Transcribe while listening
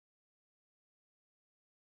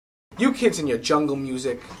You kids and your jungle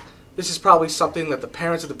music. This is probably something that the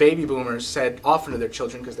parents of the baby boomers said often to their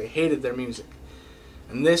children because they hated their music.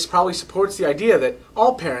 And this probably supports the idea that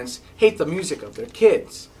all parents hate the music of their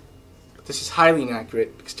kids. But this is highly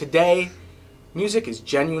inaccurate because today, music is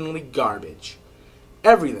genuinely garbage.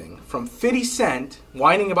 Everything from 50 Cent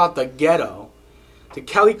whining about the ghetto to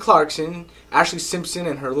Kelly Clarkson, Ashley Simpson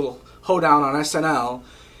and her little hoedown on SNL,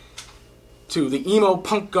 to the emo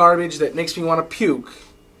punk garbage that makes me want to puke.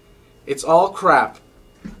 It's all crap.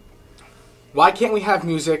 Why can't we have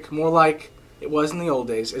music more like it was in the old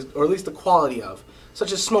days, or at least the quality of,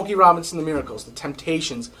 such as Smokey Robinson, The Miracles, The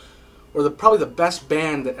Temptations, or probably the best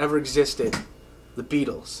band that ever existed, the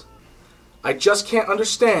Beatles? I just can't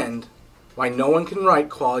understand why no one can write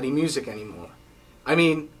quality music anymore. I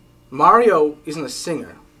mean, Mario isn't a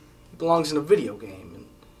singer. He belongs in a video game. And,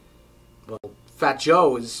 well, Fat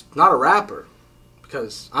Joe is not a rapper,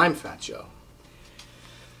 because I'm Fat Joe.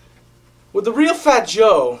 Would the real Fat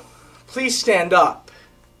Joe please stand up?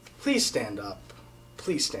 Please stand up.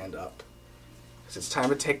 Please stand up. Because it's time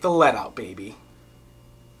to take the lead out, baby.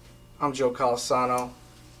 I'm Joe Collesano.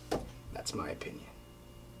 That's my opinion.